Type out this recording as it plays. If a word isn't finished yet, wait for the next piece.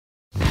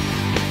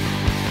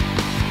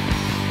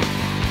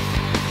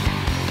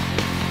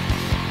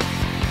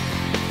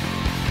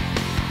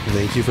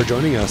Thank you for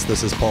joining us.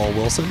 This is Paul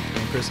Wilson.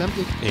 And Chris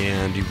Empty.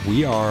 And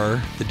we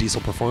are the Diesel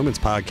Performance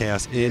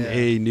Podcast in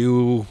a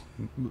new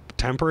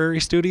temporary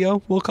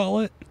studio, we'll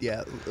call it.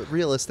 Yeah,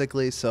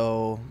 realistically,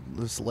 so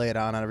let's lay it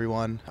on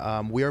everyone.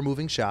 We are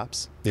moving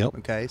shops. Yep.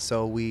 Okay,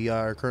 so we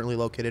are currently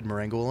located in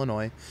Marengo,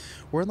 Illinois.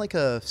 We're in like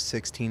a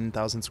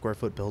 16,000 square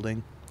foot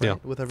building. Right, Yeah,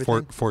 with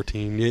everything.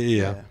 14.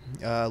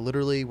 Yeah.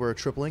 Literally, we're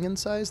tripling in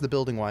size, the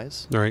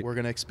building-wise. Right. We're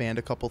going to expand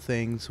a couple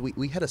things.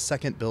 We had a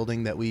second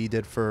building that we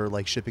did for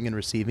like shipping and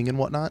receiving and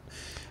whatnot,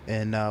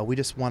 and we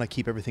just want to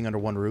keep everything under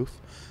one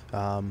roof.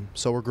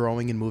 So we're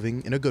growing and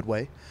moving in a good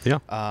way. Yeah.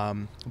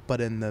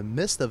 But in the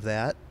midst of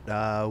that,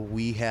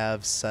 we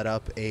have set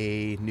up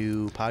a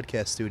new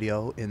podcast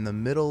studio in the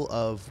middle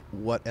of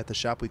what at the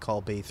shop we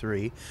call Bay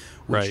 3,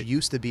 which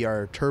used to be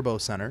our turbo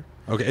center.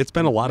 Okay, it's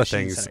been a lot of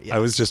Machine things. center, yes. I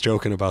was just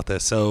joking about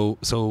this. So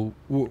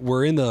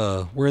we're in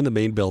the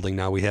main building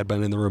now. We had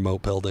been in the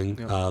remote building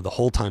the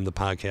whole time the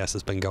podcast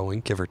has been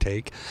going, give or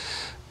take.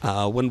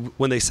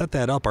 When they set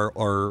that up,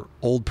 our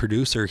old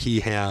producer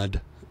he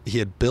had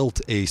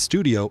built a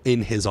studio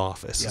in his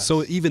office. Yes.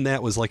 So even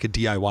that was like a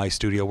DIY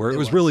studio where it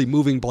was really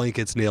moving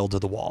blankets nailed to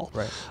the wall.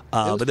 Right.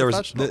 But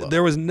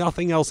there was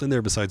nothing else in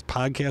there besides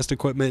podcast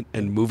equipment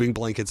and moving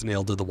blankets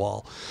nailed to the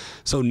wall.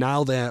 So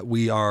now that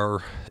we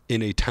are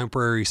in a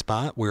temporary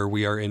spot where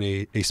we are in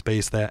a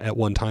space that at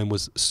one time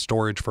was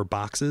storage for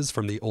boxes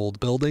from the old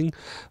building,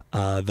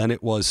 then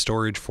it was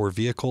storage for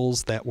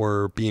vehicles that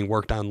were being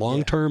worked on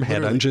long term,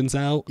 had engines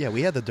out. Yeah,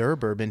 we had the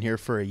Durburb in here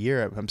for a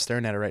year. I'm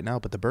staring at it right now,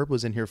 but the Burb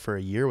was in here for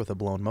a year with a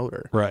blown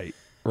motor. Right.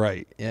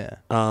 Yeah.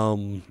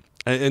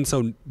 And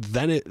so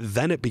then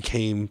it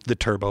became the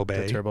Turbo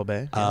Bay. The Turbo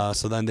Bay.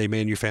 So then they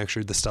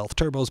manufactured the Stealth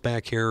Turbos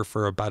back here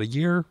for about a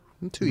year.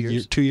 2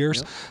 years. 2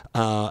 years.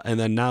 Yep. And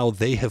then now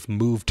they have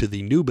moved to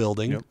the new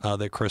building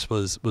that Chris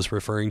was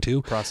referring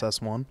to.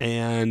 Process 1.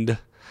 And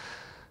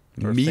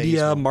Or media,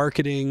 phase 1.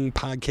 marketing,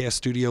 podcast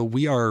studio,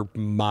 we are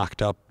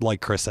mocked up, like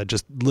Chris said,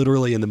 just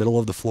literally in the middle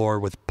of the floor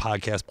with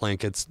podcast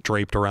blankets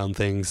draped around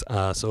things.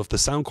 So if the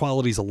sound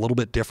quality is a little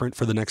bit different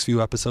for the next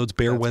few episodes,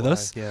 bear with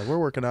us. Yeah, we're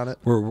working on it.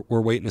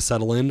 We're waiting to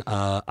settle in.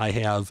 I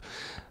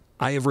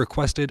have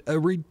requested a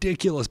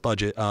ridiculous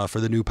budget for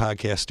the new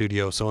podcast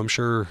studio, so I'm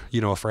sure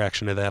a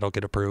fraction of that will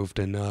get approved,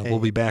 and we'll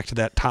be back to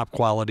that top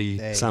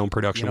quality sound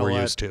production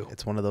we're used to.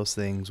 It's one of those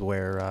things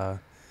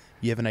where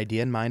you have an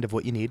idea in mind of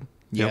what you need.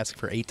 You ask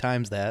for 8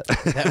 times that.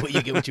 That way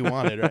you get what you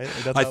wanted, right?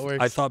 That's how it works.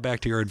 I thought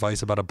back to your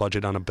advice about a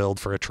budget on a build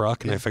for a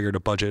truck, and I figured a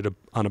budget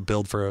on a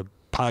build for a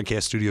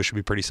podcast studio should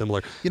be pretty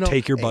similar.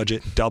 Take your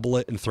budget, double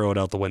it, and throw it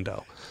out the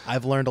window.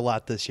 I've learned a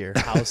lot this year.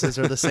 Houses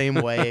are the same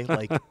way,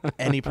 like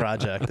any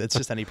project. It's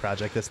just any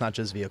project. It's not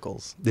just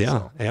vehicles.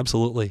 Yeah,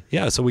 absolutely.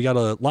 Yeah, so we got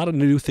a lot of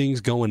new things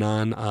going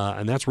on,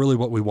 and that's really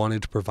what we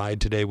wanted to provide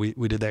today. We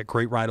did that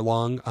great ride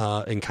along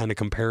in kind of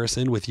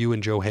comparison with you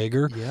and Joe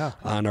Hager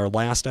on our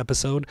last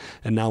episode,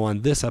 and now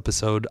on this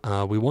episode,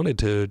 we wanted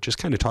to just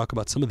kind of talk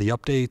about some of the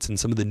updates and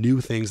some of the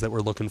new things that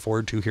we're looking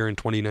forward to here in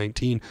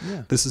 2019.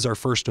 Yeah. This is our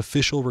first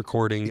official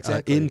recording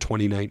in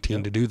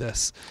 2019 to do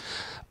this.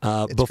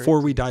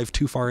 Before we dive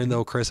too far in,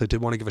 though, Chris, I did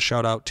want to give a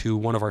shout out to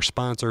one of our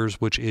sponsors,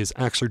 which is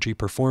Exergy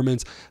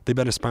Performance. They've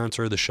been a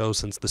sponsor of the show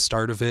since the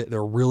start of it.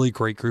 They're a really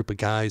great group of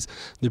guys.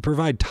 They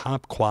provide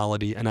top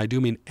quality, and I do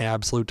mean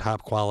absolute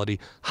top quality,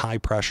 high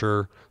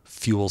pressure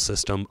fuel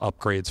system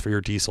upgrades for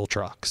your diesel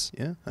trucks.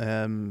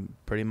 Yeah,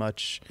 pretty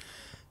much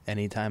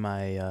anytime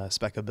I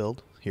spec a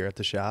build here at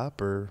the shop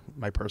or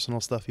my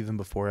personal stuff, even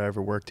before I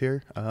ever worked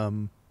here,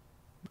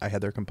 I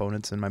had their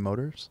components in my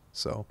motors.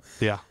 So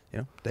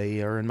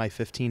they are in my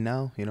 15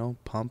 now,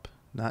 pump,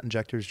 not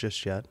injectors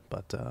just yet,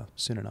 but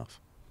soon enough.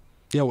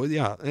 Yeah, well,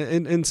 yeah.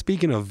 And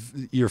speaking of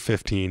your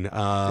 15,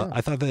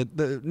 I thought that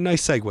the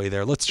nice segue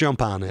there. Let's jump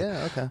on it.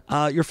 Yeah,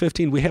 okay. Your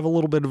 15, we have a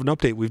little bit of an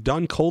update. We've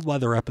done cold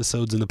weather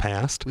episodes in the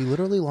past. We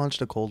literally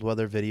launched a cold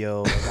weather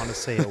video, I want to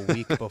say a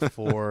week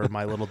before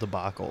my little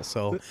debacle.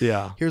 So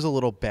here's a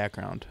little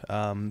background.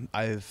 I'm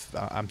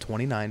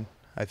 29.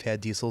 I've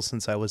had diesel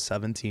since I was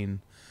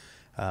 17.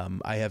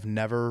 I have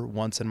never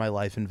once in my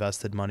life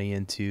invested money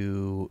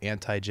into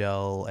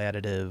anti-gel,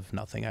 additive,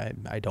 nothing.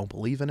 I don't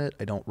believe in it.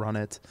 I don't run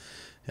it.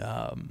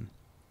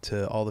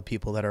 To all the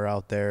people that are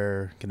out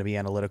there going to be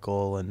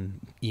analytical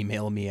and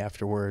email me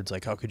afterwards,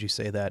 like, how could you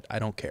say that? I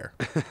don't care.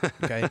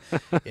 Okay.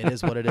 It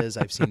is what it is.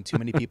 I've seen too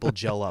many people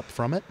gel up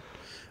from it.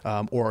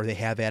 Or they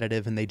have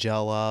additive and they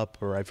gel up,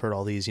 or I've heard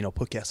all these,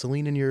 put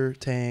gasoline in your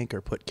tank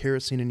or put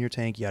kerosene in your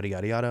tank, yada,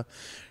 yada, yada.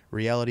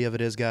 Reality of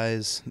it is,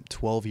 guys,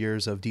 12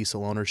 years of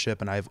diesel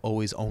ownership, and I've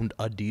always owned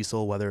a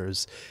diesel, whether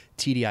it's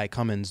TDI,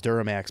 Cummins,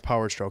 Duramax,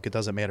 Power Stroke, it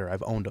doesn't matter.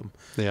 I've owned them.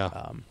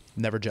 Yeah.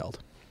 Never gelled.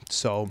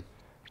 So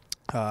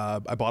I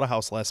bought a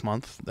house last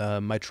month.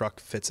 My truck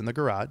fits in the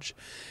garage.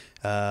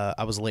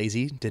 I was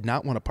lazy, did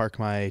not want to park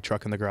my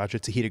truck in the garage.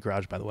 It's a heated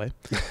garage, by the way.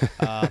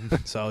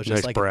 So it was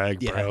just nice brag,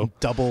 bro.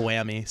 Double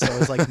whammy. So it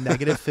was like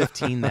negative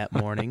 15 that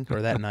morning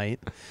or that night.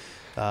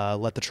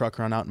 Let the truck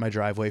run out in my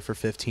driveway for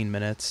 15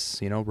 minutes,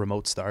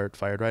 remote start,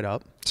 fired right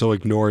up. So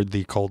ignored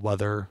the cold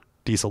weather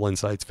Diesel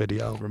Insights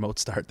video. Remote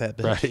start that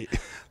bitch.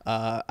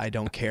 Right. I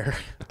don't care.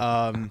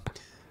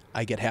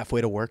 I get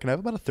halfway to work, and I have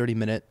about a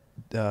 30-minute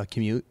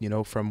commute,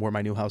 from where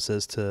my new house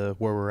is to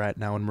where we're at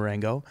now in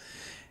Marengo.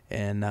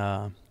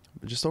 And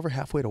just over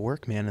halfway to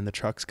work, man, and the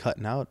truck's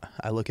cutting out.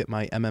 I look at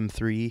my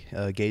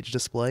MM3 gauge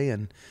display,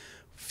 and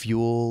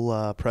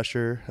fuel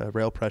pressure,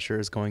 rail pressure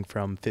is going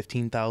from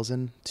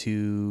 15,000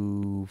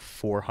 to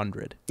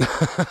 400.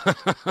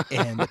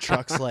 And the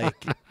truck's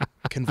like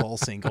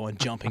convulsing,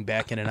 jumping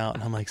back in and out.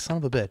 And I'm like, son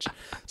of a bitch.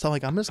 So I'm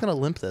like, I'm just going to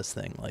limp this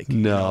thing. Like,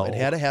 no. It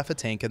had a half a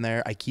tank in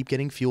there. I keep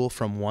getting fuel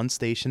from one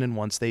station and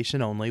one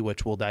station only,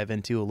 which we'll dive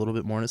into a little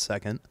bit more in a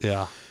second.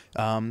 Yeah.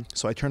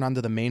 So I turn onto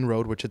the main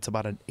road, which it's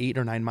about an 8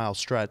 or 9 mile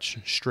stretch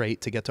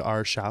straight to get to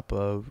our shop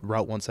of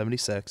Route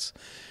 176.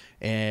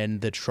 And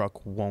the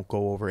truck won't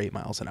go over 8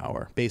 miles an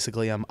hour.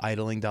 Basically, I'm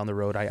idling down the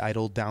road. I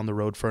idled down the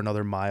road for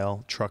another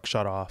mile. Truck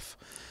shut off.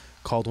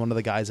 Called one of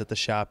the guys at the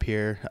shop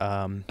here.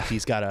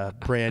 He's got a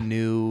brand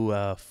new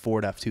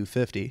Ford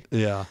F-250.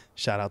 Yeah.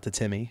 Shout out to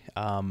Timmy.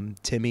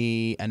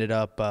 Timmy ended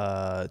up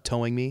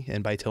towing me,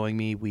 and by towing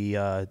me, we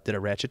did a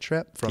ratchet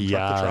strap from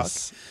truck to truck.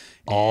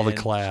 All the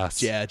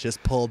class. Yeah,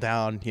 just pull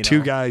down,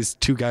 Two guys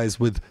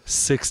with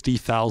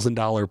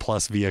 $60,000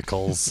 plus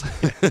vehicles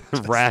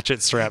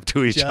ratchet strapped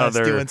to each other.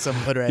 Just doing some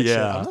hood rat shit.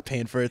 I'm not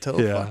paying for a tow.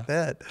 Fuck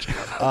that.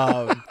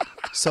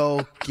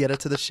 So get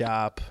it to the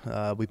shop.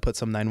 We put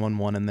some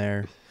 911 in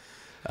there.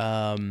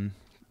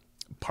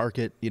 Park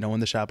it, in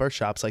the shop. Our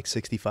shop's like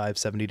 65,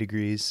 70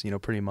 degrees,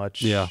 pretty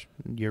much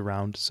year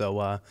round.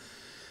 So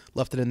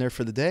left it in there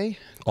for the day.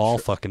 All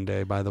fucking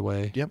day, by the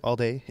way. Yep, all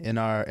day in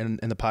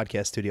the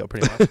podcast studio,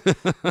 pretty much.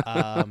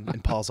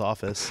 In Paul's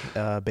office,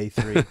 Bay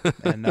 3,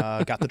 and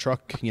got the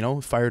truck,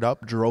 fired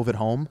up, drove it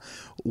home,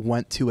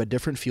 went to a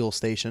different fuel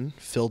station,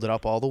 filled it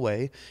up all the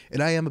way.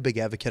 And I am a big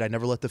advocate. I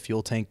never let the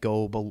fuel tank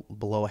go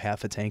below a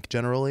half a tank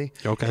generally.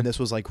 Okay. And this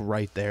was like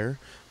right there,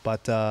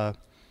 but.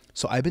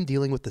 So I've been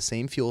dealing with the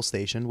same fuel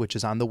station, which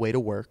is on the way to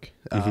work,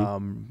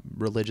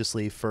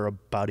 religiously for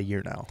about a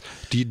year now.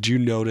 Did you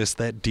notice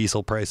that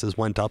diesel prices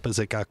went up as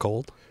it got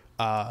cold?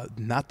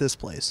 Not this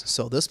place.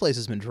 So this place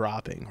has been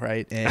dropping,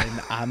 right? And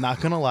I'm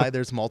not going to lie,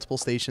 there's multiple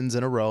stations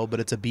in a row, but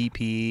it's a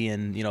BP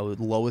and,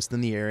 lowest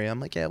in the area. I'm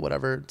like, yeah,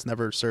 whatever. It's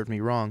never served me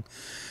wrong.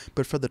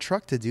 But for the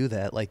truck to do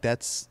that, like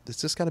it's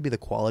just got to be the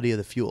quality of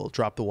the fuel.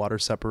 Drop the water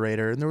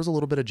separator. And there was a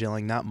little bit of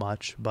gelling, not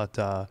much, but,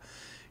 the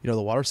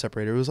water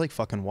separator was like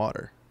fucking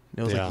water.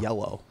 It was like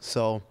yellow.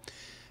 So,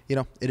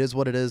 it is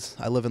what it is.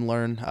 I live and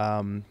learn.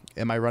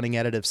 Am I running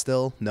additive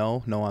still?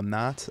 No, I'm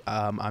not.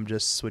 I'm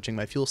just switching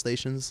my fuel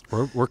stations.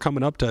 We're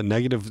coming up to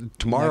negative.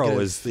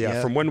 Tomorrow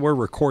from when we're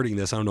recording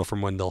this. I don't know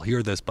from when they'll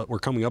hear this, but we're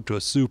coming up to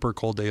a super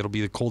cold day. It'll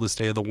be the coldest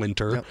day of the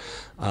winter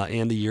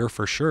and the year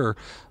for sure.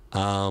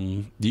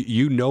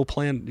 You're not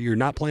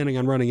planning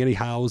on running any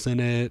hows in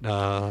it,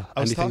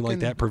 anything like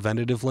that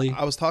preventatively?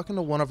 I was talking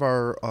to one of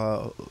our,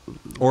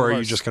 or are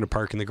you just going to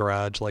park in the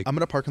garage? Like I'm going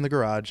to park in the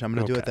garage. I'm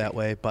going to do it that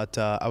way. But,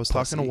 I was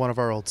talking to one of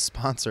our old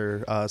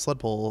sponsor, sled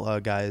pull,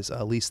 guys,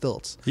 Lee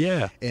Stilts.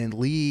 Yeah. And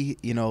Lee,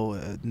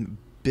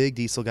 big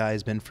diesel guy,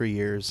 has been for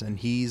years, and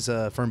he's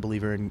a firm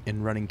believer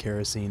in running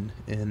kerosene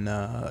in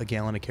a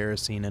gallon of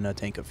kerosene in a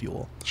tank of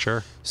fuel.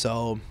 Sure.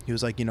 So he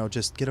was like,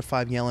 just get a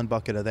 5-gallon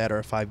bucket of that or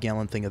a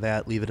 5-gallon thing of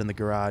that, leave it in the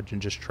garage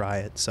and just try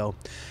it. So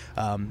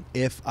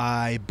if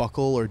I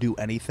buckle or do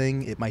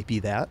anything, it might be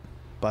that.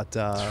 But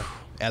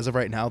as of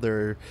right now,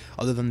 other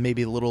than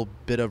maybe a little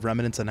bit of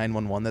remnants of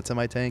 911 that's in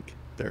my tank,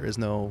 there is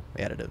no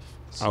additive.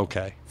 So.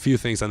 Okay. A few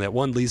things on that.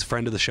 One, Lee's a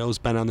friend of the show, has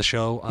been on the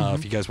show.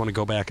 If you guys want to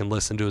go back and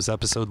listen to his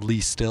episode, Lee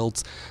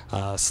Stilts,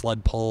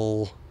 sled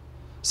pull,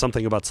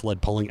 something about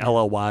sled pulling,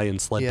 LLY and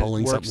sled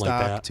pulling, something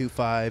like that.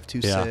 2.5,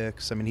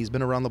 2.6. I mean, he's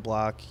been around the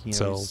block. He's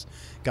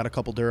got a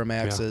couple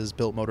Duramaxes,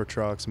 built motor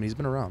trucks. I mean, he's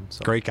been around.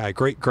 So. Great guy.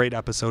 Great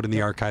episode in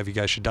the archive. You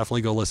guys should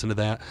definitely go listen to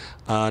that.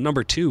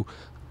 Number 2,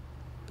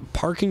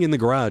 parking in the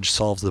garage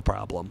solves the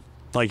problem.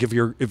 Like if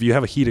you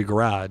have a heated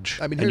garage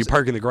and you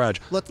park in the garage,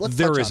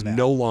 there is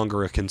no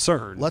longer a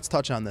concern. Let's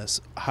touch on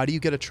this. How do you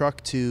get a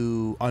truck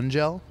to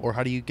ungel, or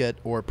how do you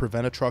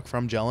prevent a truck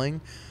from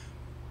gelling?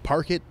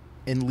 Park it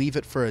and leave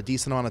it for a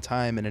decent amount of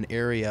time in an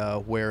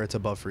area where it's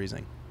above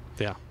freezing.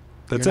 Yeah.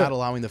 You're not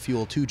allowing the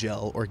fuel to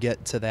gel or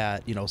get to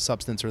that,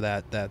 substance or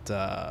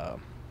that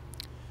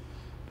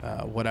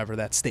whatever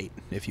that state,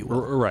 if you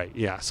will. Right.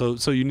 Yeah.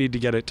 So you need to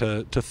get it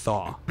to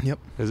thaw. Yep.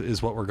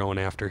 Is what we're going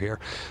after here.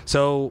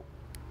 So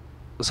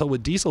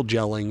with diesel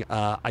gelling,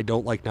 I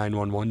don't like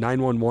 911.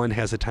 911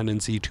 has a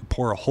tendency to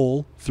pour a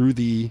hole through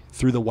the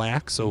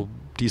wax, so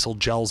diesel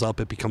gels up.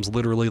 It becomes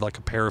literally like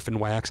a paraffin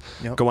wax.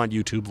 Yep. Go on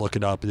YouTube, look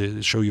it up.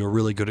 It'll show you a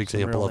really good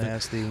example of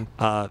nasty.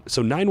 it.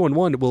 So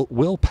 911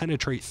 will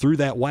penetrate through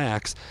that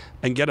wax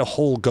and get a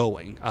hole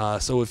going.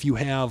 So if you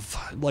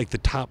have like the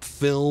top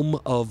film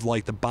of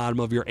like the bottom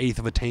of your eighth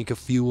of a tank of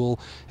fuel,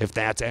 if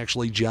that's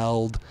actually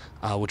gelled,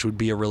 which would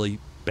be a really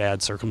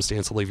bad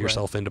circumstance to leave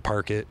yourself in to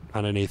park it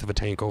on an eighth of a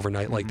tank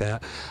overnight like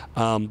that.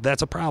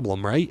 That's a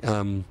problem, right?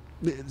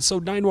 So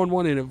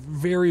 911 in a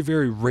very,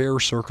 very rare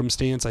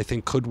circumstance, I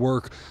think could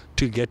work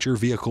to get your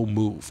vehicle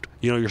moved.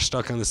 You're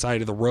stuck on the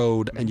side of the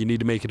road and you need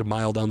to make it a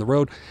mile down the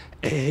road.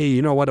 Hey,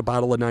 you know what? A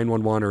bottle of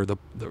 911 or the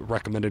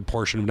recommended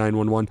portion of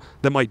 911,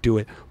 that might do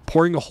it.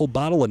 Pouring a whole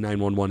bottle of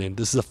 911 in,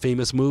 this is a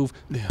famous move.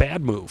 Yeah.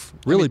 Bad move.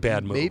 Really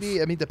bad move.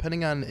 Maybe,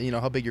 depending on,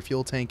 how big your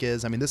fuel tank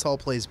is. This all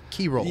plays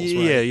key roles,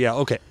 right? Yeah.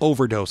 Okay.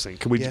 Overdosing.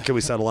 Can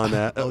we settle on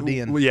that?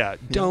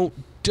 ODing.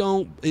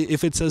 Don't,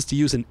 if it says to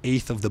use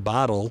 1/8 of the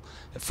bottle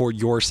for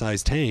your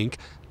size tank,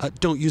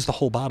 don't use the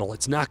whole bottle.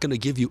 It's not going to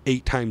give you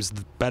 8 times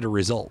the better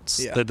results.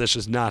 Yeah. That's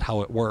just not how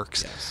it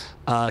works.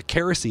 Yes.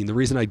 Kerosene, the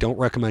reason I don't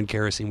recommend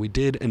kerosene, we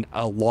did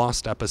a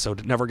Lost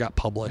episode. It never got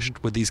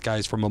published with these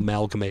guys from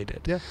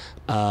Amalgamated.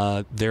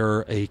 Yeah.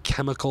 They're a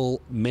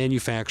chemical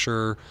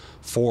manufacturer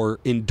for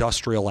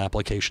industrial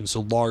applications.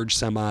 So large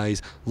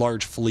semis,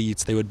 large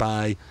fleets, they would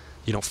buy,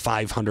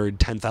 500,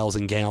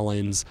 10,000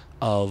 gallons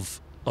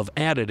of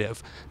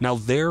additive. Now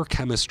their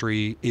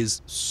chemistry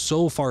is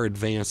so far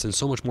advanced and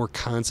so much more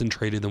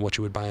concentrated than what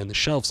you would buy on the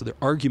shelf. So their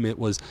argument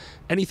was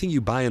anything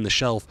you buy on the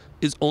shelf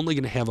is only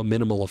going to have a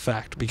minimal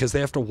effect because they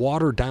have to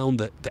water down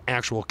the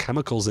actual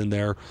chemicals in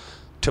there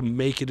to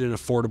make it an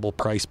affordable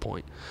price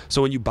point.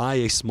 So when you buy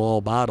a small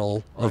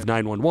bottle of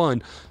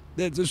 911,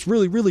 it's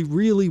really, really,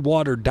 really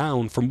watered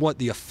down from what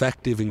the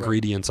effective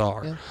ingredients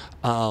are.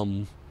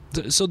 Yeah.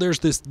 So there's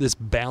this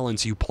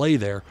balance you play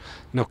there.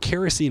 Now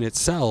kerosene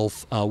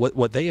itself,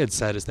 what they had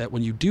said is that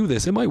when you do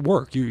this, it might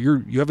work.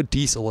 You have a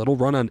diesel, it'll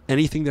run on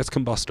anything that's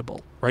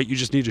combustible, right? You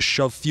just need to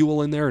shove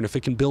fuel in there, and if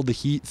it can build the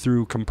heat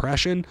through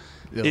compression,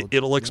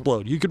 it'll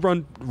explode. You could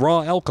run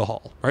raw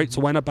alcohol, right? Mm-hmm.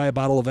 So why not buy a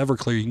bottle of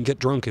Everclear? You can get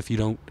drunk if you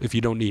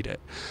don't need it.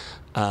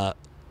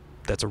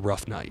 That's a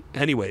rough night.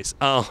 Anyways,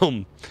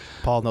 Paul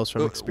knows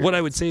from experience. What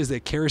I would say is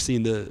that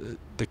kerosene,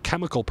 the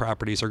chemical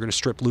properties are going to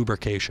strip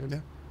lubrication. Yeah.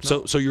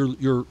 So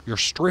you're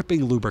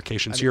stripping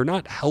lubrication. So you're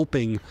not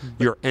helping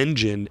your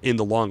engine in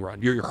the long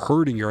run. You're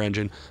hurting your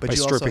engine by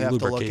stripping lubrication. But you also have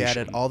to look at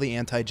it. All the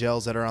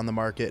anti-gels that are on the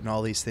market and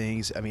all these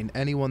things.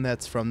 Anyone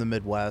that's from the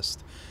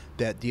Midwest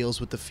that deals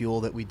with the fuel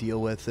that we deal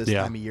with this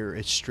time of year,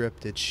 it's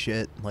stripped, it's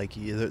shit.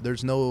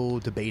 There's no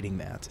debating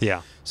that.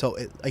 Yeah. So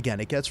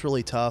it gets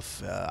really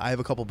tough. I have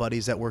a couple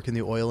buddies that work in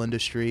the oil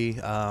industry.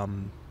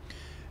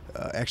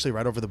 Actually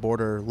right over the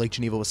border, Lake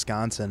Geneva,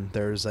 Wisconsin,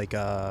 there's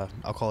I'll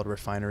call it a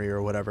refinery or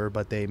whatever,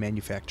 but they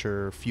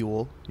manufacture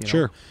fuel,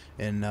 Sure.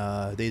 And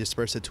they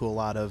disperse it to a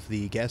lot of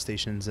the gas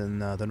stations in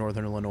the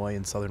northern Illinois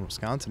and southern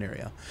Wisconsin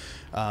area.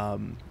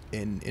 And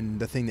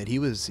the thing that he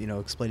was,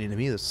 explaining to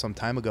me this some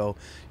time ago,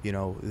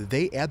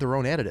 they add their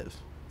own additive.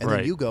 And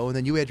then you go and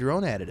then you add your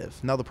own additive.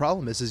 Now the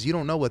problem is you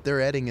don't know what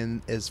they're adding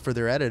in is for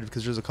their additive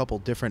because there's a couple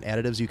different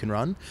additives you can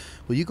run.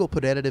 Well, you go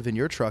put additive in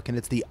your truck and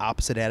it's the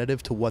opposite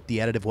additive to what the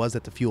additive was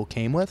that the fuel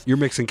came with. You're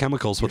mixing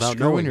chemicals without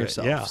knowing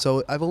yourself. Yeah.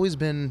 So I've always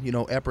been,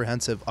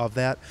 apprehensive of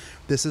that.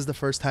 This is the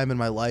first time in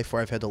my life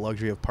where I've had the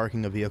luxury of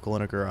parking a vehicle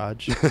in a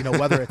garage.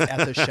 Whether it's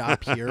at the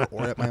shop here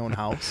or at my own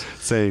house.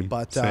 Same.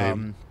 But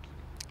same.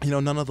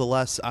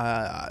 Nonetheless,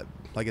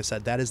 like I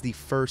said, that is the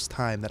first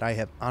time that I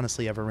have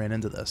honestly ever ran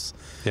into this.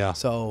 Yeah.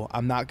 So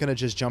I'm not going to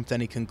just jump to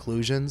any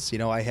conclusions.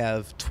 I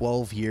have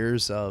 12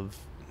 years of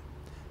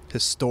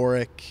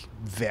historic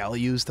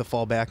values to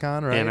fall back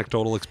on, right?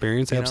 Anecdotal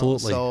experience,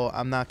 absolutely. So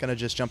I'm not going to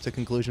just jump to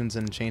conclusions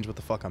and change what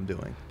the fuck I'm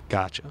doing.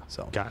 Gotcha.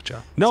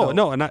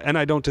 No, and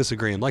I don't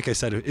disagree. And like I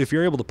said, if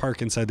you're able to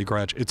park inside the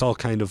garage, it's all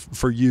kind of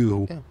for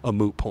you a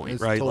moot point,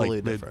 it's right?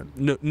 Totally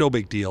different. No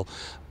big deal.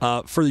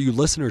 For you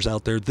listeners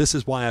out there, this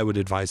is why I would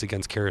advise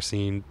against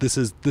kerosene. This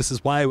is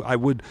why I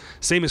would,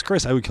 same as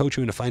Chris, I would coach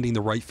you into finding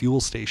the right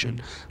fuel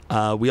station.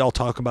 We all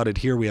talk about it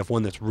here. We have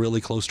one that's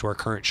really close to our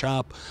current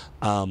shop.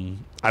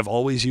 I've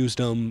always used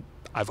them.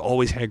 I've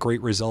always had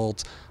great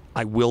results.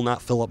 I will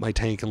not fill up my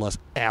tank unless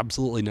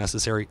absolutely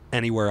necessary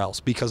anywhere else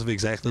because of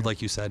exactly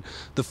like you said,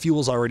 the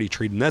fuel's already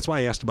treated. And that's why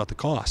I asked about the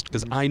cost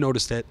because I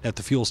noticed that at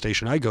the fuel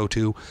station I go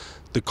to,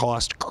 the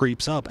cost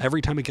creeps up.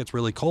 Every time it gets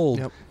really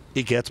cold,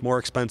 it gets more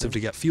expensive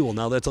to get fuel.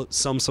 Now that's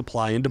some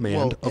supply and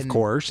demand, of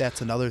course. That's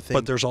another thing.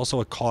 But there's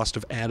also a cost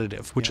of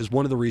additive, which is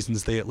one of the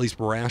reasons they at least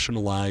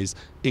rationalize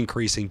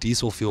increasing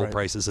diesel fuel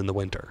prices in the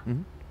winter.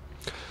 Mm-hmm.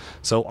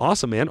 So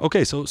awesome, man.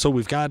 Okay, so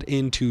we've got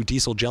into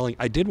diesel gelling.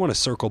 I did want to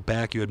circle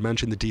back. You had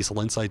mentioned the Diesel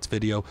Insights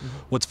video.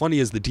 What's funny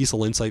is the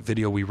Diesel Insight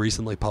video we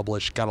recently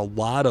published got a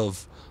lot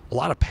of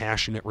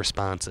passionate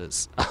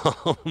responses.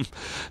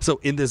 So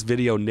in this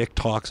video, Nick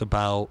talks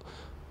about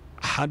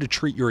how to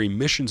treat your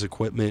emissions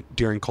equipment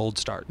during cold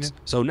starts. Yeah.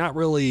 So not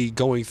really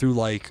going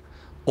through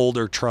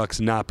older trucks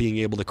not being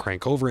able to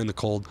crank over in the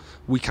cold.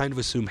 We kind of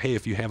assume, hey,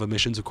 if you have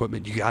emissions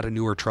equipment, you got a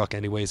newer truck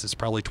anyways. It's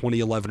probably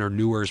 2011 or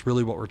newer is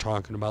really what we're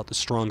talking about, the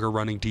stronger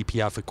running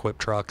DPF equipped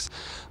trucks.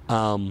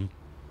 Oil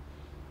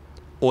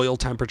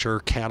temperature,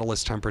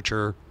 catalyst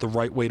temperature, the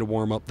right way to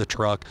warm up the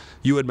truck.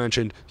 You had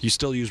mentioned you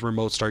still use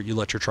remote start. You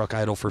let your truck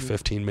idle for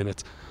 15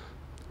 minutes.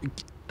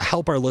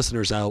 Help our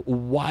listeners out.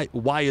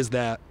 Why is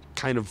that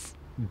kind of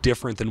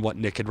different than what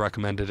Nick had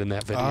recommended in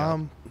that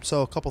video?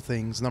 So a couple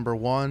things. Number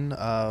one,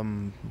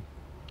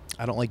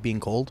 I don't like being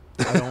cold.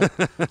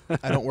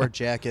 I don't wear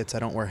jackets. I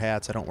don't wear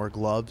hats. I don't wear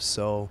gloves.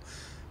 So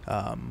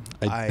I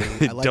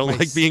don't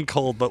like being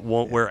cold, but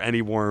won't wear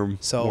any warm.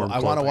 So warm I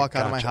want to walk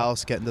out of my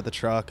house, get into the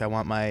truck. I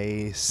want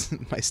my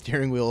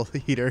steering wheel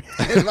heater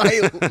and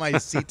my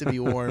seat to be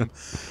warm,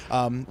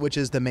 which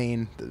is the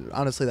main.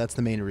 Honestly, that's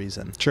the main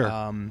reason.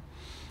 Sure.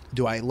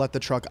 Do I let the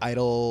truck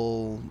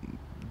idle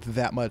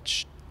that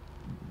much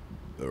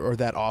or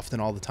that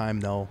often all the time?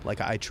 No, like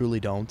I truly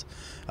don't.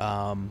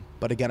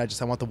 But again,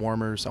 I want the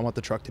warmers. I want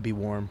the truck to be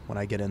warm when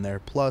I get in there.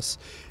 Plus,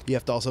 you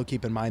have to also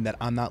keep in mind that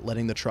I'm not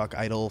letting the truck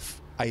idle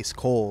ice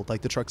cold.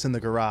 Like the truck's in the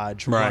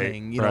garage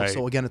running, you know.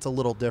 So again, it's a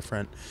little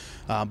different.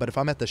 But if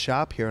I'm at the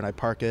shop here and I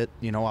park it,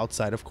 you know,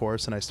 outside, of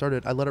course, and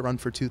I let it run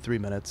for 2-3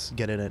 minutes,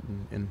 get in it,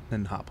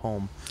 and hop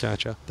home.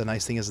 Gotcha. The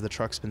nice thing is the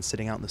truck's been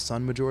sitting out in the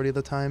sun majority of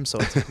the time, so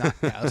it's not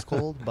as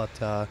cold.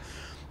 But I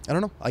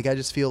don't know. Like I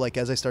just feel like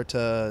as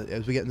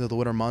we get into the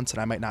winter months, and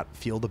I might not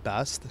feel the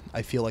best,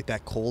 I feel like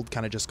that cold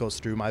kind of just goes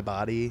through my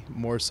body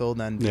more so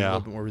than being a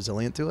little bit more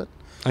resilient to it.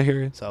 I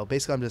hear you. So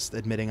basically, I'm just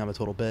admitting I'm a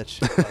total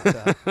bitch.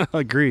 But,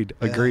 Agreed.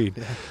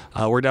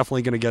 Yeah. We're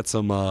definitely going to get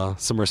some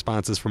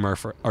responses from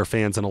our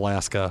fans in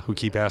Alaska who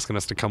keep asking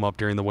us to come up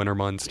during the winter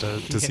months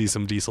to see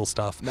some diesel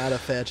stuff. Not a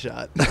fat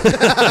shot.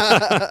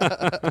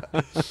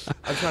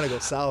 I'm trying to go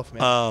south,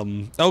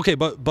 man. Okay,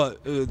 but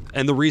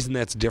and the reason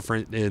that's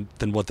different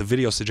than what the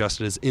video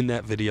suggested is in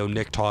that video,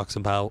 Nick talks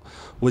about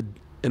with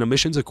an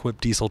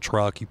emissions-equipped diesel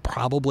truck, you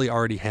probably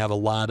already have a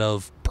lot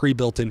of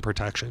pre-built-in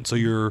protection. So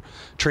your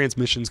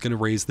transmission's going to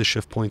raise the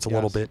shift points a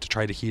little bit to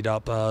try to heat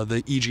up.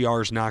 The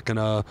EGR is not going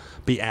to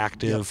be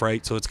active,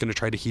 right? So it's going to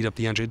try to heat up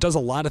the engine. It does a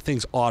lot of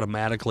things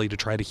automatically to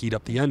try to heat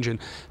up the engine.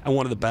 And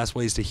one of the best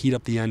ways to heat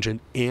up the engine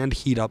and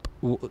heat up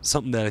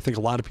something that I think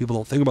a lot of people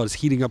don't think about is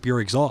heating up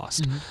your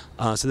exhaust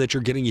so that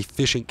you're getting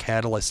efficient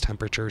catalyst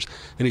temperatures.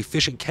 And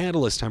efficient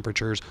catalyst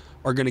temperatures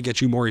are going to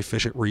get you more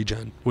efficient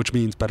regen, which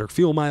means better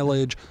fuel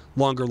mileage,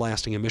 longer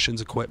lasting emissions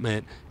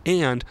equipment,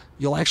 and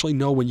you'll actually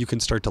know when you can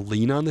start to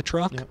lean on the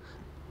truck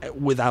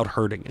without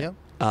hurting it.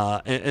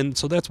 And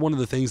so that's one of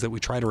the things that we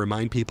try to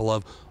remind people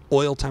of.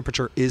 Oil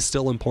temperature is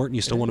still important.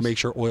 You still want to make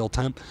sure oil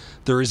temp.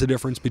 There is a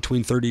difference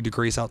between 30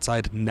 degrees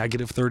outside,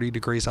 negative 30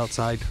 degrees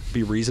outside.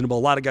 Be reasonable.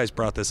 A lot of guys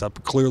brought this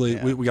up. Clearly,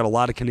 we got a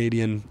lot of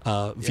Canadian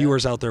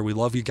viewers out there. We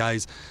love you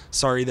guys.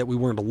 Sorry that we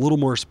weren't a little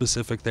more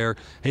specific there.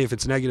 Hey, if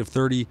it's negative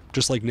 30,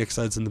 just like Nick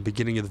says in the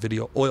beginning of the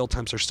video, oil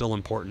temps are still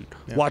important.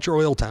 Watch your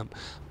oil temp.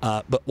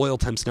 But oil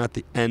temp's not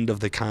the end of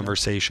the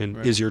conversation.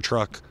 Is your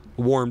truck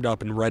warmed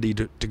up and ready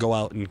to go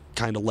out and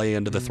kind of lay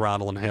into the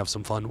throttle and have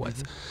some fun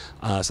with?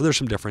 So there's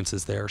some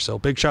differences there. So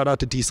big shout out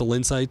to Diesel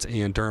Insights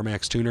and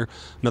Duramax Tuner,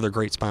 another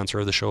great sponsor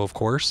of the show, of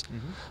course.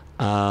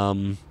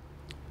 One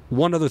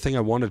other thing I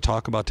wanted to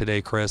talk about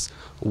today, Chris,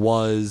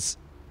 was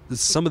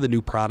some of the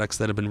new products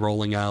that have been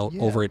rolling out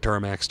over at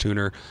Duramax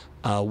Tuner.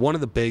 One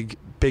of the big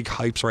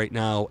hypes right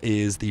now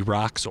is the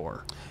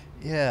Roxor.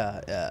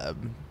 Yeah,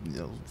 you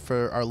know,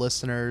 for our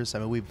listeners, I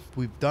mean,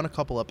 we've done a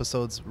couple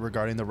episodes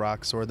regarding the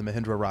Roxor, the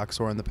Mahindra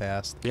Roxor in the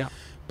past. Yeah.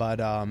 But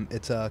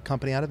it's a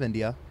company out of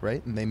India,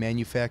 right? And they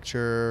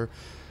manufacture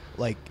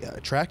like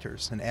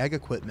tractors and ag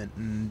equipment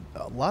and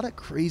a lot of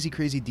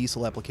crazy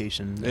diesel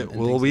application.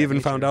 Well, we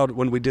even found out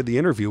when we did the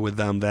interview with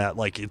them that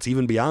like it's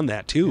even beyond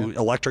that too.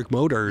 Electric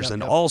motors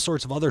and all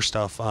sorts of other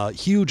stuff.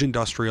 Huge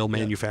industrial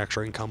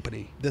manufacturing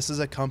company. This is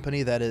a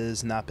company that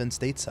has not been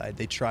stateside.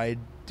 They tried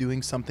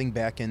doing something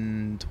back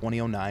in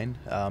 2009,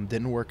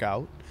 didn't work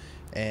out.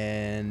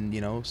 And,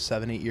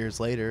 7-8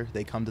 years later,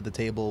 they come to the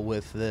table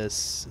with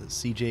this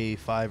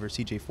CJ5 or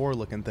CJ4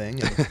 looking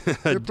thing. And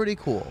they're pretty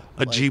cool.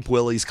 A Jeep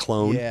Willys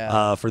clone,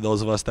 for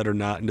those of us that are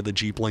not into the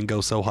Jeep lingo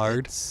so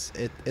hard.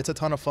 It's a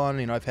ton of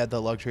fun. I've had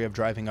the luxury of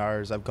driving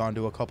ours. I've gone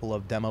to a couple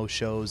of demo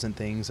shows and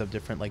things of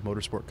different like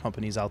motorsport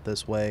companies out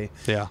this way.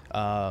 Yeah.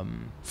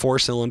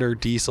 4-cylinder,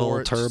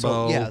 diesel,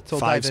 turbo,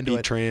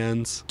 5-speed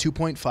trans.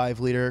 2.5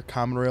 liter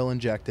common rail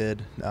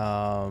injected.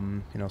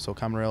 So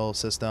common rail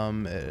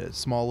system,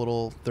 small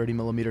little 30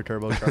 millimeter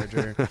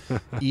turbocharger,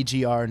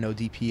 EGR, no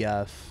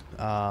DPF,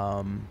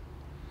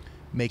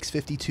 makes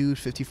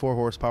 54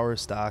 horsepower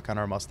stock on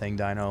our Mustang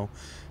dyno.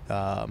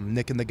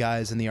 Nick and the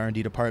guys in the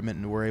R&D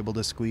department were able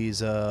to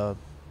squeeze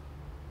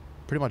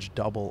pretty much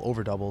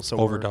over double. So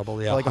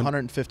like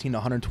 115 to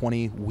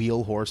 120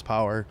 wheel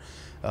horsepower.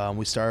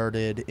 We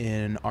started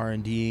in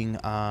R&Ding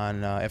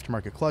on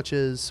aftermarket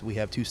clutches. We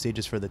have 2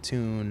 stages for the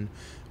tune.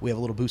 We have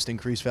a little boost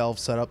increase valve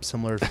set up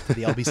similar to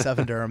the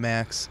LB7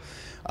 Duramax.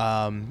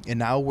 And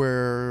now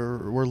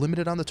we're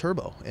limited on the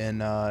turbo.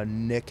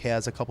 And Nick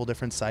has a couple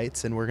different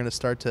sites, and we're going to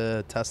start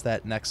to test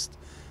that next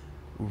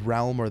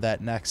realm or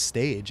that next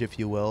stage, if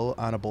you will,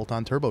 on a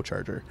bolt-on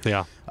turbocharger.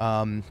 Yeah.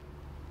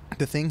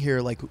 The thing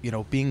here, like,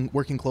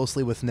 working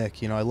closely with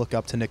Nick, I look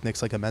up to Nick.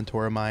 Nick's like a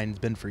mentor of mine,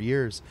 been for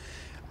years.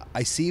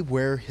 I see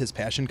where his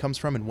passion comes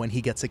from and when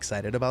he gets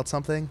excited about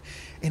something.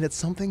 And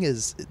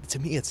to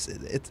me,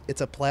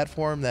 it's a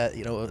platform that,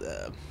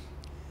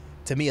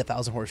 to me, a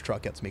 1,000 horse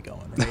truck gets me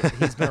going, right?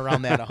 He's been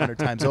around that 100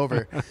 times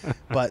over.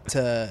 But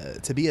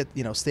to be at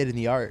state of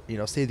the art,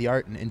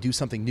 and do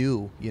something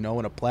new, in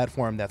a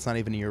platform that's not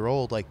even a year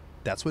old, like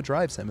that's what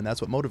drives him and that's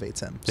what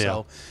motivates him.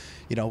 So,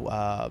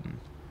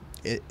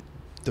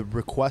 the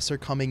requests are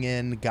coming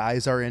in.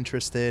 Guys are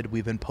interested.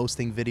 We've been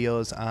posting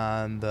videos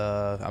on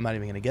I'm not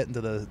even going to get into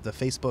the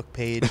Facebook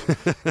page.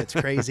 It's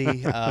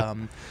crazy.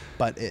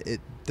 But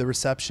the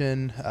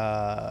reception,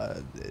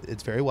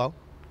 it's very well.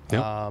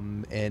 Yep.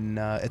 And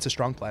it's a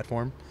strong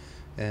platform.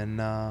 And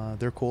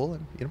they're cool.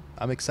 And,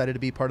 I'm excited to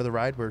be part of the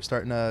ride. We're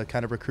starting to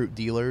kind of recruit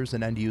dealers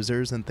and end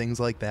users and things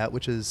like that,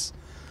 which is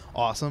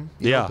awesome.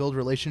 Build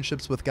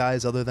relationships with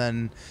guys other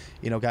than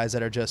guys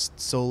that are just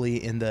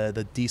solely in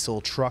the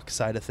diesel truck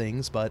side of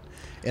things, but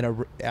in a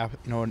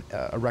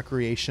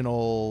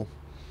recreational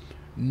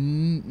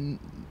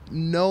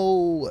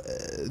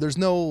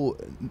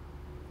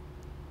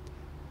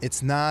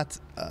it's not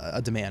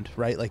a demand,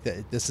 right? Like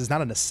this is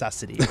not a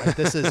necessity, right?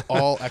 This is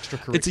all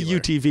extracurricular. It's a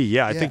UTV.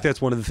 Yeah, I think that's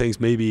one of the things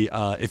maybe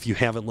if you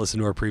haven't listened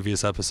to our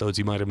previous episodes,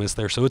 you might have missed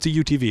there. So it's a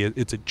UTV.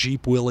 It's a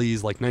Jeep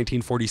Willys, like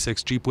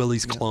 1946 Jeep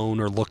Willys clone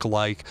or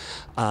look-alike.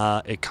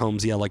 It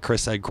comes, like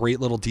Chris said, great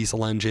little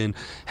diesel engine.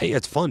 Hey,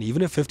 it's fun.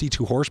 Even at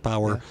 52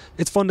 horsepower,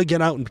 it's fun to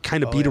get out and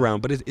kind of beat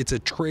around, but it's a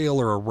trail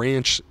or a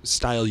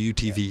ranch-style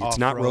UTV. It's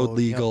not road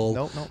legal.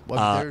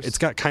 Nope. It's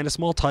got kind of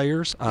small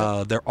tires.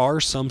 There are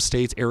some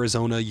states,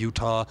 Arizona,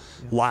 Utah,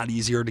 a lot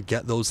easier to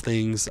get those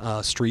things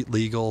street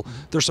legal.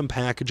 There's some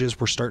packages.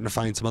 We're starting to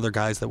find some other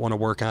guys that want to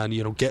work on,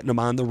 getting them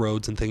on the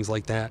roads and things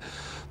like that.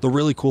 The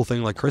really cool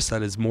thing, like Chris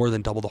said, is more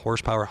than double the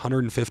horsepower,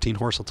 115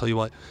 horse. I'll tell you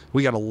what,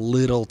 we got a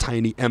little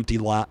tiny empty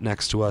lot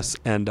next to us,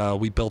 and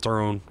we built our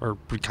own, or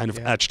we kind of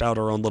etched out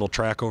our own little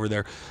track over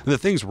there. And the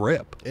things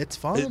rip. It's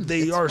fun.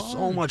 They are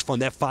so much fun.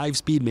 That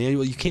 5-speed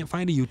manual, you can't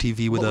find a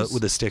UTV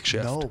with a stick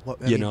shift. No,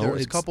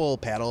 there's a couple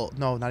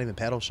not even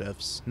paddle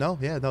shifts. No,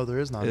 there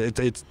is none.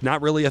 It's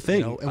not really a thing.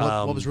 And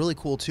what was really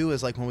cool too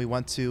is like when we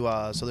went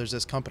to so there's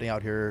this company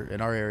out here in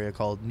our area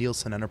called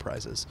Nielsen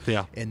Enterprises.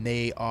 Yeah. And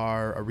they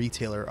are a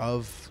retailer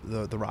of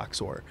the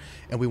Roxor.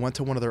 And we went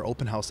to one of their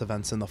open house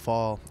events in the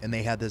fall, and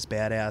they had this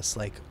badass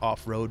like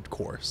off-road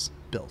course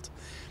built.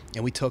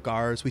 And we took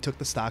ours. We took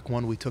the stock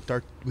one. We took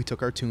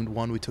our tuned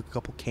one. We took a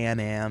couple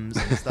Can-Ams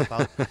and stuff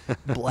out.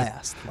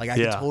 Blast. Like I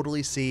can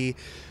totally see.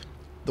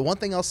 The one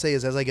thing I'll say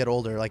is as I get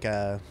older,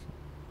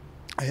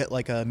 I hit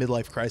like a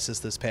midlife crisis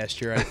this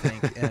past year, I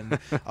think, and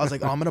I was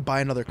like, I'm going to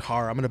buy another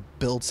car. I'm going to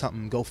build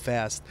something, go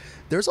fast.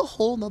 There's a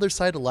whole nother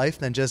side of life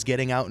than just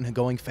getting out and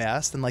going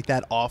fast, and like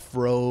that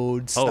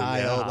off-road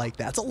style, like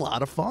that's a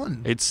lot of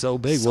fun. It's so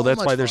big. Well,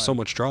 that's why there's so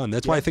much draw, and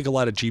that's why I think a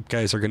lot of Jeep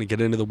guys are going to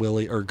get into the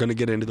Willy, or going to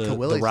get into the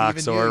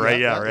Roxor,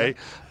 right? Right.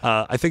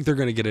 I think they're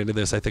going to get into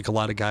this. I think a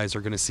lot of guys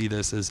are going to see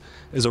this as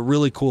a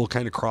really cool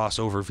kind of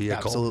crossover vehicle.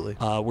 Absolutely.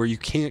 Where you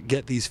can't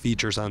get these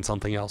features on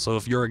something else. So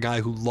if you're a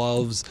guy who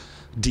loves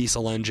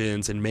diesel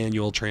engines and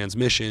manual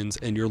transmissions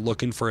and you're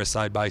looking for a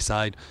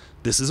side-by-side,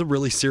 this is a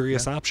really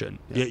serious option.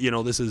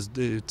 This is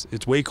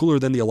it's way cooler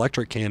than the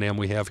electric Can-Am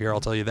we have here, I'll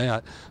tell you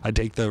that. I'd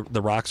take the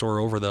Roxor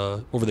over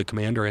the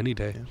Commander any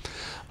day.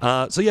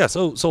 So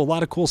a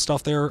lot of cool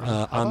stuff there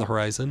on the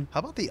horizon. How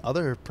about the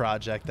other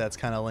project that's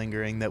kind of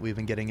lingering that we've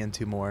been getting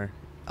into more?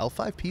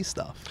 L5P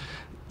stuff.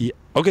 Yeah.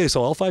 Okay,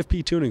 so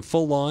L5P tuning,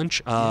 full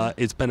launch.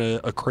 It's been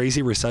a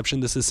crazy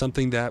reception. This is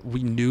something that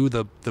we knew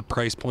the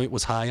price point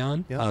was high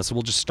on. So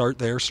we'll just start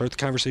there, start the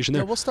conversation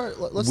there. Let's start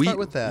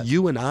with that.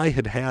 You and I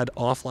had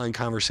offline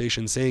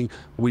conversations saying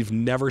we've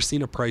never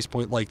seen a price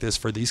point like this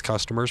for these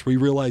customers. We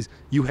realize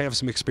you have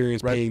some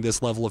experience paying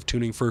this level of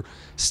tuning for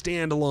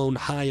standalone,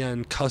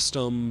 high-end,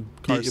 custom,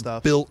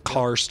 built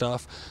car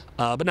stuff.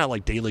 But not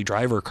like daily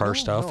driver car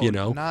stuff,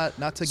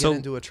 Not to get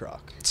into a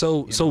truck.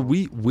 So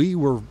we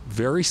were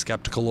very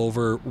skeptical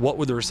over what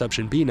would the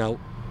reception be. Now,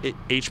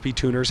 HP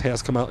Tuners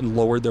has come out and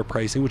lowered their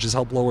pricing, which has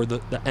helped lower the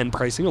end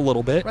pricing a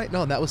little bit. Right.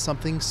 No, that was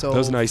something. So that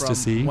was nice to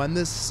see. When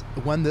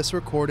this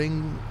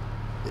recording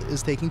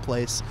is taking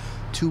place,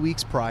 2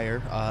 weeks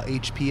prior,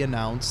 HP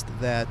announced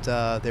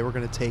that they were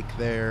going to take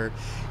their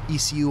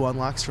ECU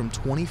unlocks from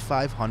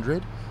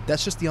 $2,500.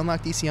 That's just the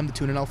unlocked ECM to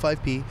tune an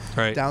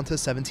L5P down to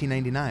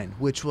 $1,799,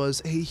 which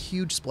was a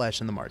huge splash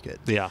in the market.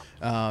 Yeah.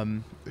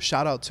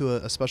 Shout out to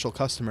a special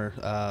customer,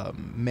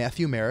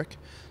 Matthew Merrick.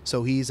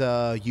 So he's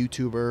a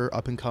YouTuber,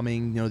 up and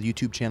coming, the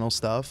YouTube channel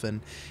stuff, and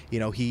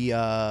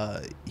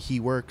he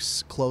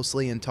works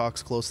closely and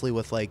talks closely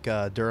with like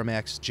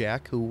Duramax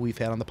Jack, who we've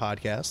had on the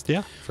podcast.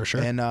 Yeah, for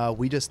sure. And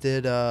we just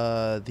did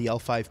the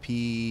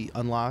L5P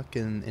unlock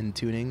and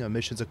tuning,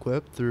 emissions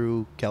equipped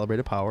through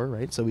Calibrated Power,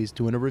 right? So he's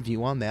doing a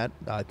review on that.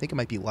 I think it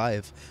might be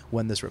live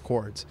when this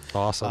records.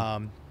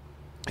 Awesome.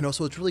 And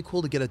also, it's really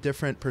cool to get a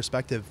different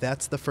perspective.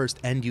 That's the first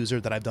end user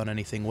that I've done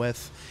anything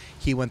with.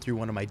 He went through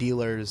one of my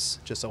dealers.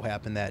 Just so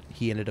happened that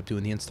he ended up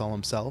doing the install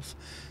himself.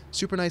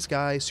 super nice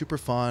guy, super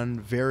fun,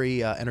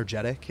 very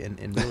energetic,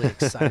 and really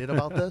excited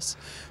about this.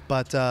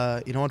 But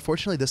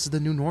unfortunately, this is the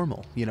new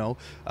normal.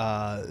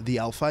 The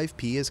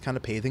L5P is kind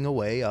of paving a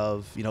way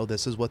of,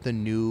 this is what the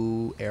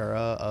new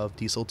era of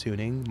diesel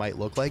tuning might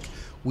look like.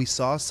 We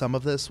saw some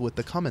of this with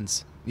the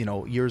Cummins,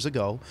 years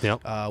ago,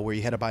 where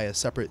you had to buy a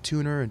separate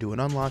tuner and do an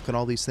unlock and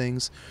all these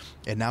things.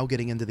 And now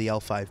getting into the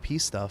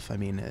L5P stuff, I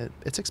mean,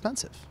 it's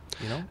expensive,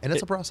 and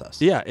it's a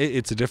process. Yeah,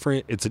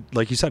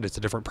 like you said, it's a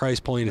different price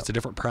point. It's a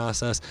different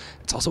process.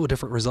 It's also a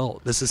different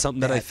result. This is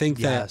something that I think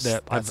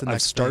that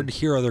I've started to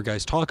hear other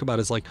guys talk about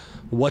is like,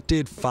 what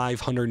did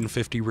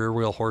 550 rear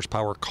wheel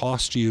horsepower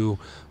cost you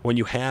when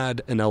you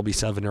had an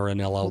LB7 or an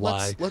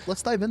LLY? Well,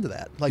 let's dive into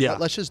that.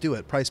 Let's just do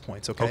it. Price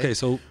points, okay? Okay,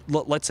 so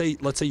let's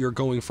say you're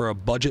going for a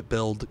budget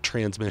build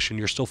transmission.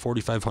 You're still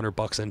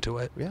 $4,500 into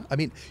it. Yeah, I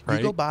mean, you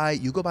go buy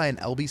an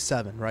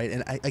LB7, right?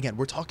 And again,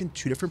 we're talking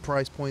two different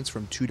price points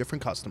from two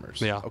different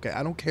customers. Yeah. Okay,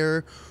 I don't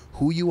care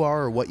who you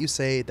are or what you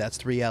say. That's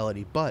the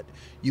reality. But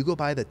you go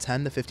buy the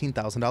 $10,000 to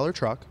 $15,000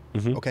 truck,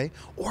 okay?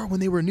 Or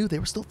when they were new, they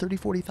were still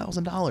 $30,000,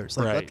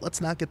 $40,000. Right.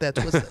 Let's not get that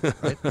twisted,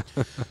 right?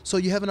 So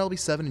you have an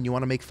LB7 and you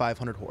want to make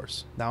 500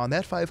 horse. Now on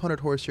that 500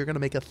 horse, you're going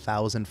to make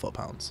 1,000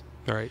 foot-pounds.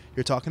 All right.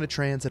 You're talking a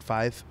trans at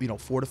 4,000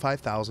 to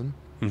 5,000.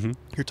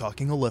 You're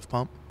talking a lift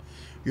pump.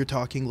 You're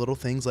talking little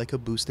things like a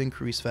boost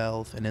increase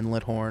valve, an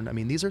inlet horn. I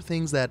mean, these are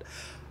things that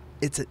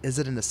is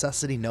it a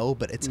necessity? No,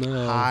 but it's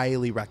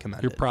highly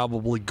recommended. You're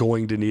probably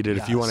going to need it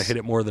if you want to hit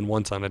it more than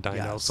once on a dyno.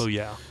 Yes. So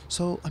yeah.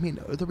 So I mean,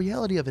 the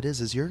reality of it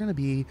is you're going to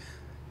be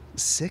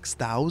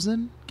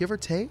 6,000, give or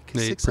take,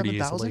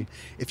 7,000.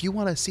 If you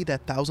want to see that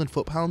 1,000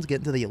 foot-pounds get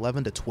into the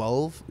 11 to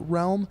 12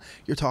 realm,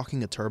 you're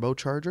talking a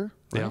turbocharger,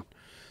 right? Yeah.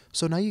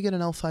 So now you get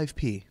an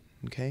L5P,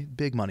 okay?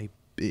 Big money,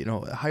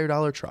 a higher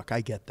dollar truck.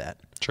 I get that.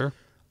 Sure.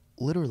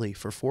 Literally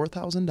for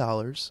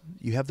 $4,000,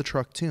 you have the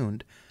truck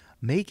tuned,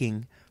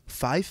 making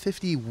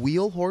 550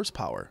 wheel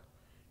horsepower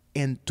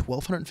and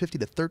 1,250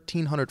 to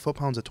 1,300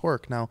 foot-pounds of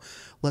torque. Now,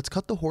 let's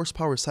cut the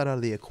horsepower side out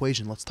of the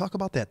equation. Let's talk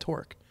about that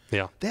torque.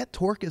 Yeah. That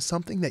torque is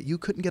something that you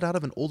couldn't get out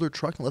of an older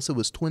truck unless it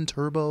was twin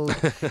turbo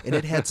and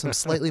it had some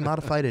slightly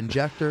modified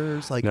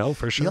injectors. No,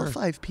 for sure. The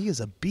L5P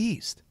is a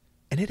beast.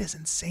 And it is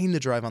insane to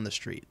drive on the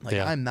street.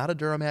 I'm not a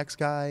Duramax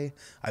guy.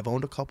 I've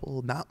owned a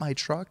couple, not my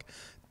truck.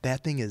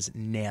 That thing is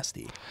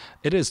nasty.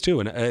 It is too,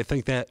 and I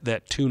think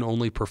that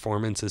tune-only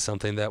performance is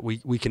something that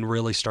we can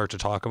really start to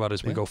talk about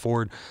as we go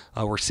forward.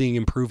 We're seeing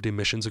improved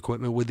emissions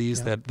equipment with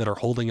these that are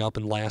holding up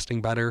and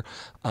lasting better.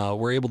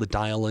 We're able to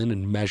dial in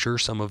and measure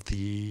some of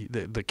the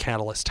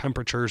catalyst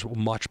temperatures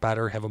much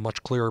better, have a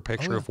much clearer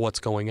picture of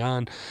what's going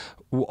on.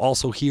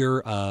 Also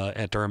here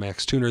at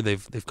Duramax Tuner,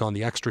 they've gone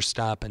the extra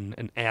step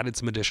and added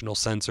some additional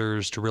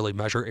sensors to really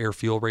measure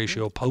air-fuel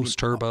ratio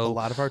post-turbo. A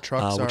lot of our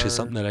trucks which is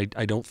something that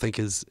I don't think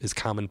is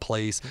commonplace.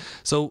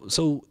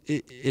 So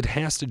it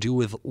has to do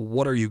with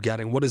what are you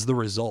getting? What is the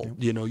result?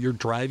 You're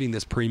driving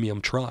this premium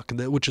truck,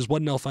 which is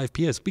what an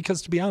L5P is.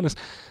 Because to be honest,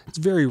 it's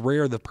very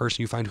rare the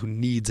person you find who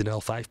needs an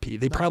L5P.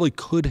 They probably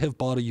could have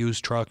bought a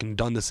used truck and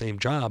done the same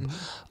job.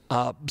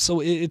 So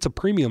it's a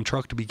premium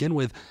truck to begin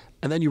with.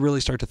 And then you really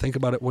start to think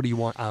about it. What do you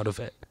want out of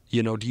it?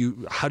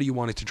 How do you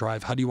want it to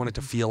drive? How do you want it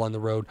to feel on the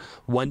road?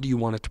 When do you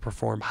want it to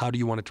perform? How do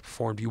you want it to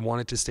perform? Do you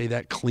want it to stay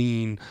that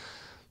clean,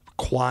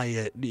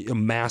 quiet, a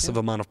massive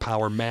amount of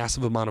power,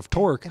 massive amount of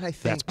torque? And I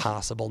think, that's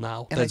possible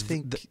now. And I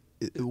think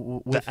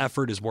the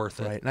effort is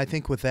worth it. Right. And I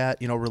think with that,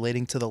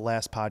 relating to the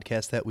last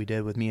podcast that we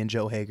did with me and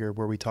Joe Hager,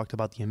 where we talked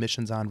about the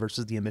emissions on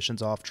versus the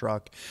emissions off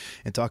truck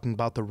and talking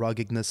about the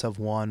ruggedness of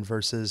one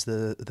versus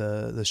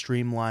the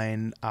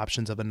streamline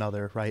options of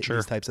another, right? Sure.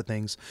 These types of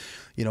things.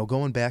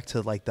 Going back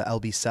to like the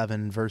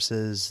LB7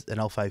 versus an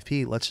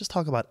L5P, let's just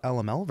talk about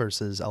LML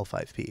versus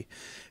L5P.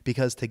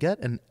 Because to get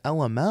an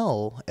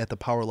LML at the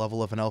power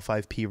level of an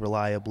L5P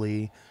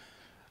reliably,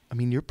 I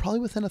mean, you're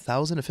probably within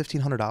 $1,000 to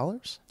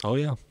 $1,500. Oh,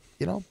 yeah.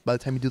 By the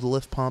time you do the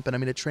lift pump. And I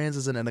mean, a trans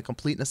isn't a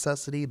complete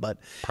necessity, but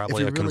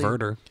probably a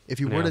converter. If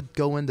you were to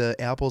go into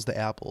apples to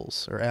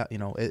apples, or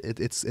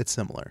it's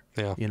similar.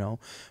 Yeah.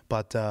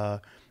 But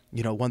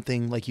one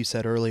thing, like you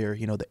said earlier,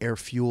 the air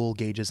fuel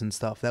gauges and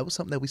stuff, that was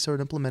something that we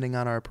started implementing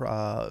on our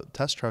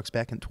test trucks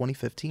back in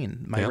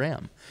 2015. My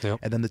Ram,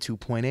 and then the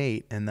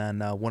 2.8, and then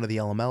one of the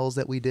LMLs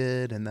that we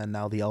did, and then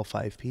now the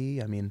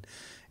L5P. I mean,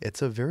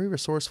 it's a very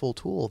resourceful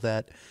tool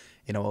that.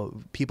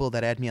 People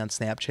that add me on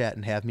Snapchat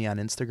and have me on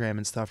Instagram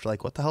and stuff are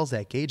like, what the hell is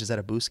that gauge? Is that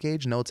a boost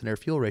gauge? No, it's an air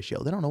fuel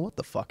ratio. They don't know what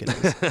the fuck it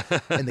is.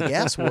 In the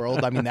gas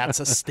world, I mean, that's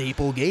a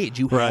staple gauge.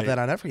 You have that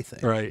on everything.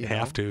 Right.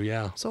 Have to,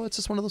 yeah. So it's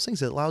just one of those things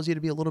that allows you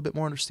to be a little bit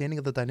more understanding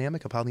of the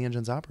dynamic of how the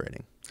engine's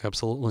operating.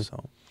 Absolutely.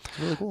 So it's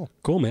really cool.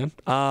 Cool, man.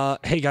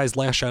 Hey, guys,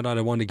 last shout out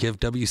I wanted to give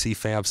WC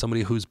Fab,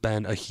 somebody who's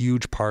been a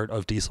huge part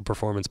of Diesel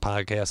Performance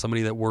Podcast,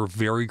 somebody that we're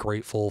very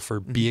grateful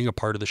for being a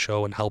part of the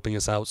show and helping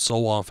us out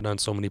so often on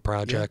so many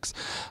projects.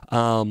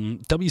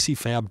 WC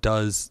Fab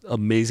does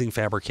amazing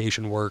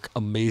fabrication work,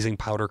 amazing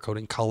powder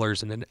coating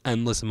colors, and an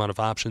endless amount of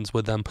options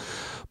with them.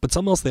 But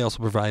something else they also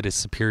provide is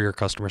superior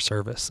customer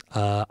service.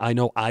 I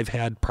know I've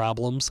had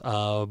problems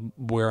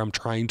where I'm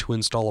trying to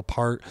install a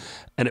part,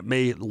 and it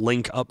may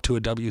link up to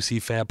a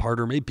WC Fab part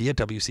or may be a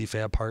WC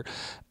Fab part,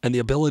 and the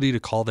ability to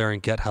call there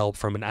and get help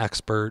from an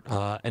expert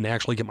and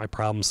actually get my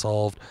problem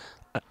solved,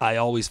 I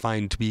always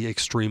find to be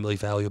extremely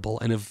valuable.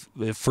 And if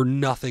for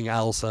nothing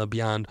else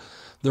beyond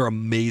their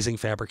amazing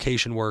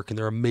fabrication work and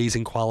their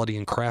amazing quality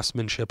and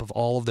craftsmanship of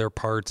all of their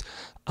parts,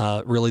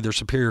 really their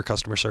superior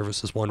customer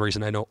service is one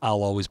reason I know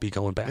I'll always be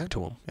going back to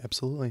them.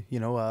 Absolutely.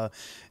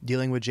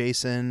 Dealing with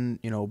Jason,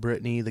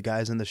 Brittany, the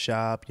guys in the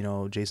shop,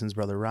 Jason's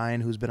brother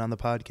Ryan, who's been on the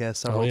podcast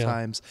several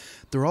times,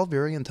 they're all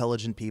very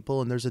intelligent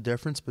people. And there's a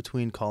difference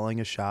between calling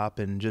a shop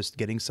and just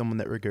getting someone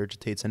that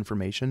regurgitates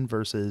information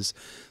versus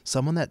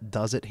someone that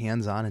does it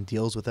hands-on and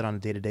deals with it on a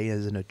day-to-day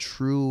as in a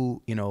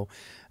true,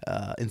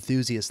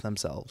 enthusiast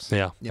themselves.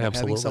 Yeah, absolutely.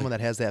 Having someone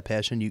that has that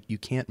passion, you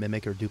can't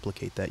mimic or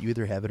duplicate that. You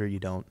either have it or you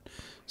don't.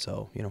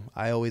 So,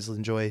 I always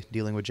enjoy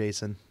dealing with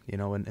Jason,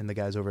 and the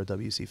guys over at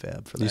WC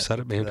Fab for that. You said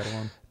it,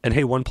 man. And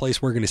hey, one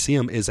place we're going to see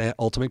him is at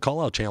Ultimate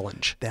Callout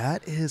Challenge.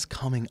 That is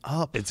coming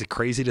up. It's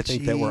crazy to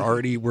think that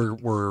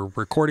we're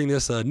recording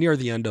this near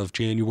the end of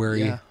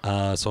January.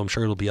 Yeah. So I'm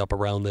sure it'll be up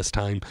around this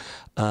time.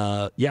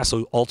 So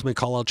Ultimate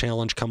Callout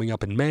Challenge coming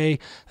up in May,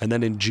 and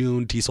then in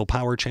June, Diesel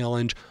Power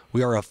Challenge.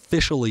 We are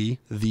officially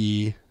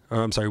we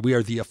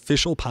are the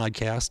official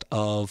podcast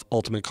of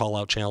Ultimate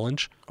Callout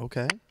Challenge.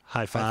 Okay.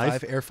 High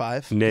five. Air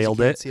five. Nailed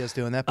you it. Can't see us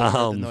doing that,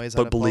 but the noise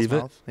but believe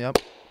it. Mouth.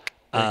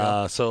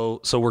 Yep. So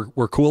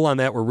we're cool on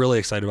that. We're really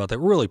excited about that.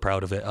 We're really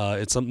proud of it.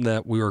 It's something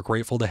that we were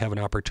grateful to have an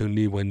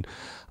opportunity when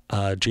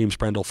James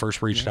Brendel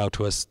first reached out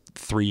to us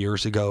 3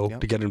 years ago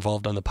to get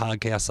involved on the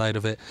podcast side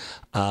of it.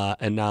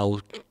 And now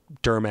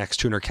Duramax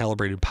Tuner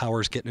Calibrated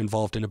Power is getting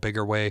involved in a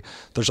bigger way.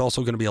 There's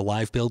also going to be a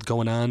live build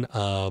going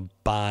on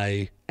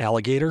by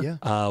Alligator.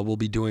 We'll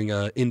be doing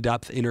an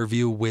in-depth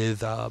interview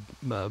with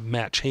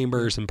Matt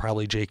Chambers and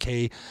probably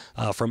JK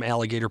from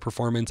Alligator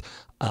Performance.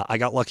 I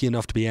got lucky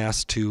enough to be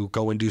asked to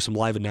go and do some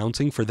live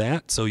announcing for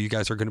that. So you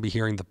guys are going to be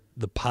hearing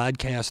the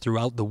podcast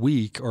throughout the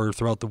week or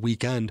throughout the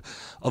weekend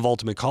of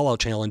Ultimate Callout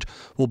Challenge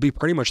will be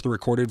pretty much the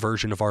recorded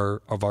version of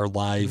our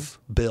live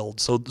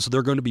build. So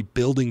they're going to be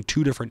building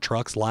 2 different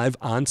trucks live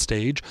on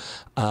stage.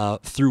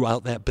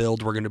 Throughout that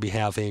build, we're going to be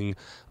having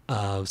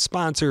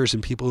sponsors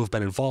and people who've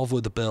been involved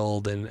with the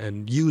build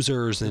and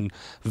users and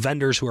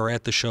vendors who are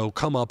at the show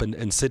come up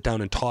and sit down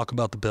and talk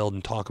about the build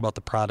and talk about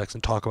the products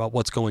and talk about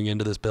what's going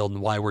into this build and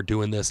why we're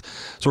doing this.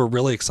 So we're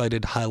really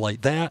excited to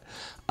highlight that.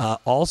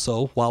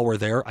 Also, while we're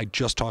there, I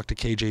just talked to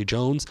KJ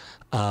Jones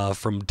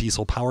from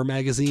Diesel Power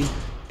Magazine.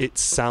 It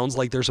sounds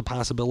like there's a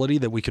possibility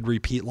that we could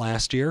repeat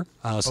last year.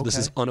 So this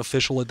is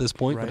unofficial at this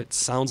point, but it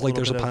sounds like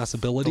there's a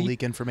possibility. The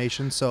leak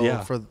information. So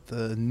for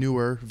the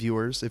newer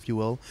viewers, if you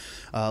will,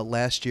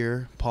 last year,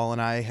 Paul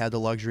and I had the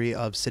luxury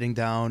of sitting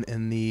down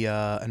in the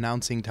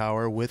announcing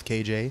tower with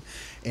KJ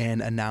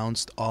and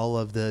announced all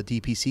of the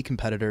DPC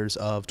competitors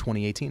of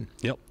 2018.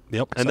 Yep.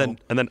 And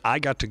then I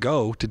got to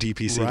go to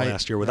DPC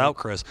last year without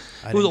Chris.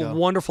 It was a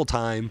wonderful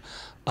time.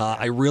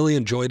 I really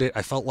enjoyed it.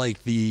 I felt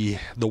like the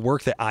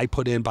work that I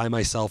put in by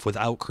myself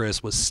without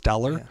Chris was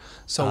stellar. Yeah.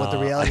 So what the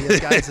reality is,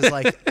 guys, is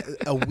like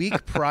a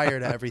week prior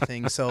to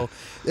everything. So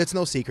it's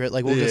no secret.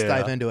 Like we'll just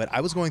dive into it.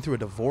 I was going through a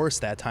divorce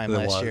that time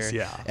last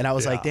year, and I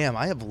was like, damn,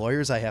 I have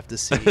lawyers I have to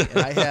see, and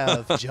I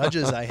have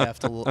judges I have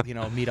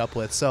to meet up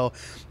with. So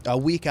a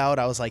week out,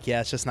 I was like,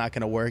 it's just not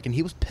going to work, and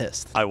he was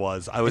pissed. I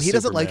was. And he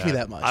doesn't like me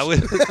that much. I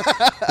was.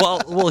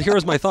 well, here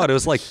was my thought. It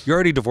was like, you're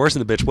already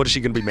divorcing the bitch. What is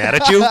she going to be mad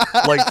at you?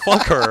 Like,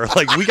 fuck her.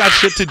 Like, we got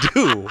shit to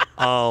do.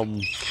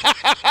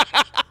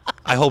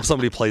 I hope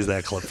somebody plays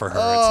that clip for her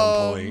at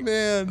some point. Oh,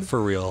 man.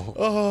 For real.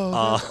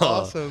 Oh, that's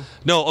awesome.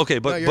 No, okay,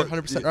 but you're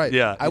 100% right.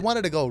 Yeah. I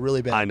wanted to go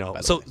really bad. I know.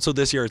 So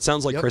this year, it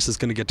sounds like Chris is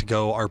going to get to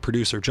go. Our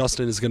producer,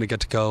 Justin, is going to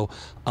get to go.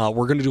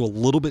 We're going to do a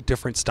little bit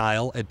different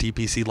style at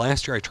DPC.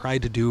 Last year, I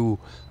tried to do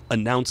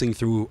announcing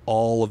through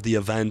all of the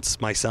events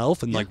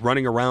myself and like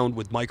running around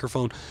with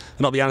microphone.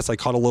 And I'll be honest, I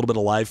caught a little bit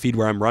of live feed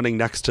where I'm running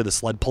next to the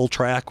sled pull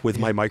track with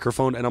my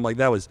microphone, and I'm like,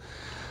 that was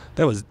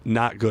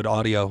not good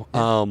audio.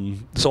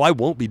 So I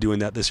won't be doing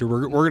that this year.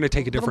 We're going to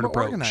take a different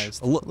approach.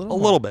 A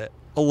little bit.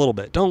 We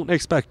don't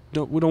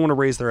want to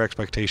raise their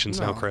expectations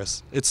now,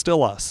 Chris. It's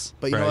still us.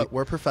 But you know what?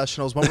 We're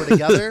professionals. When we're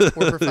together,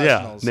 we're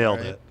professionals.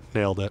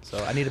 Nailed it. So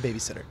I need a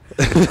babysitter.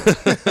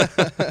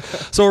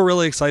 So we're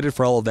really excited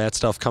for all of that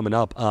stuff coming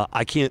up.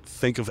 I can't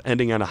think of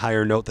ending on a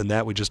higher note than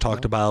that. We just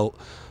talked about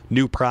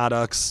new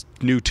products,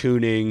 new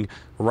tuning,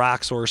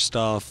 Roxor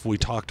stuff. We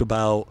talked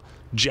about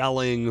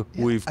gelling.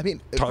 We've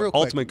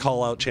Ultimate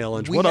Callout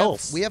Challenge. What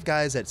else? We have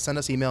guys that send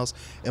us emails.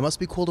 It must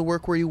be cool to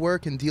work where you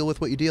work and deal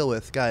with what you deal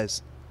with.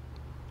 Guys,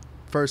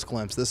 first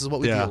glimpse. This is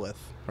what we deal with.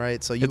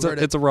 Right, so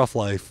it's a rough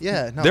life.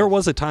 Yeah, no. There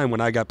was a time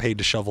when I got paid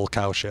to shovel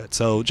cow shit,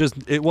 so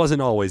it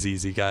wasn't always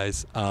easy,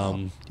 guys.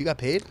 You got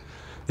paid?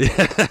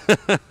 Yeah.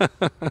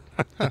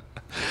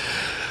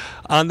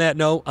 On that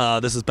note,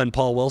 this has been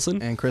Paul Wilson.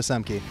 And Chris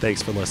Emke.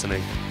 Thanks for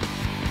listening.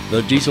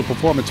 The Diesel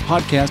Performance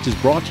Podcast is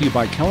brought to you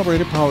by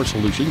Calibrated Power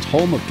Solutions,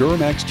 home of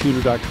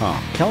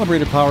DuramaxTuner.com.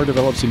 Calibrated Power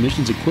develops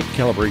emissions-equipped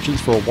calibrations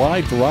for a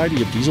wide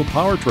variety of diesel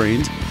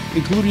powertrains,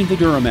 including the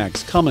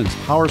Duramax, Cummins,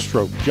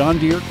 PowerStroke, John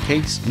Deere,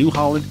 Case, New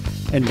Holland,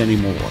 and many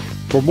more.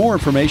 For more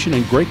information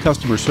and great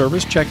customer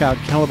service, check out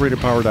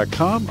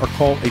calibratedpower.com or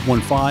call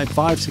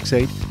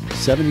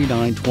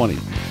 815-568-7920.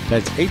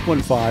 That's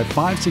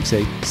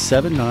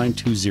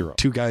 815-568-7920.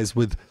 Two guys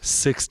with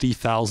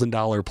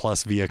 $60,000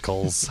 plus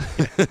vehicles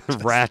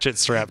ratchet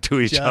strapped to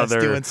each other.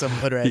 Just doing some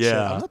hood rat shit.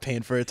 I'm not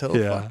paying for a tow.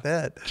 Fuck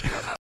that.